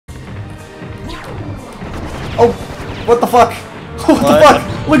Oh, what the fuck? What the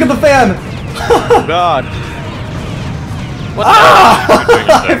fuck? Look at the fan! Oh god. What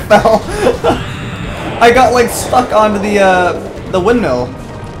I fell. I got like stuck onto the windmill.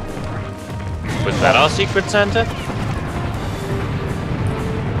 Was that our secret Santa?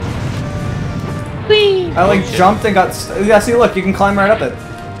 Whee! I like jumped and got yeah, see look, you can climb right up it.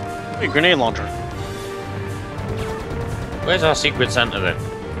 Hey, grenade launcher. Where's our secret Santa then?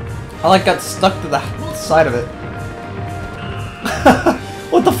 I like got stuck to the side of it.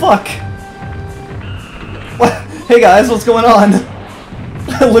 What the fuck? What? Hey guys, what's going on?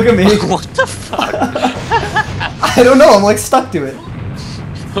 Look at me. What the fuck? I don't know, I'm like stuck to it.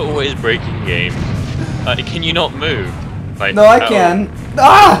 Always breaking game. Can you not move? Like, No, I can.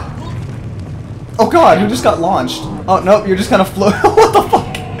 Ah! Oh god, who just got launched? Oh nope, you're just kind of floating. What the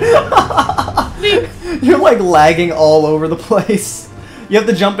fuck? You're like lagging all over the place. You have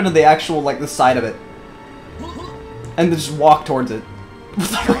to jump into the actual, like, the side of it. And then just walk towards it.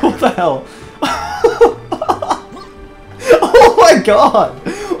 What the hell? Oh my god!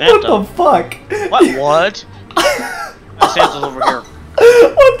 What the fuck? What? Santa's over here.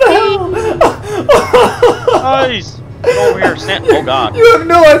 What the hell? Nice! Over here, Santa. Oh god. You have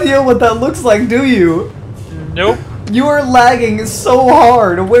no idea what that looks like, do you? Nope. You are lagging so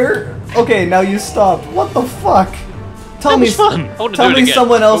hard. Where? Okay, now you stopped. What the fuck? Tell me, That was fun. I wanna tell do it me again.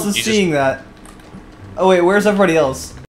 someone else Oh, is you seeing that. Oh wait, where's everybody else?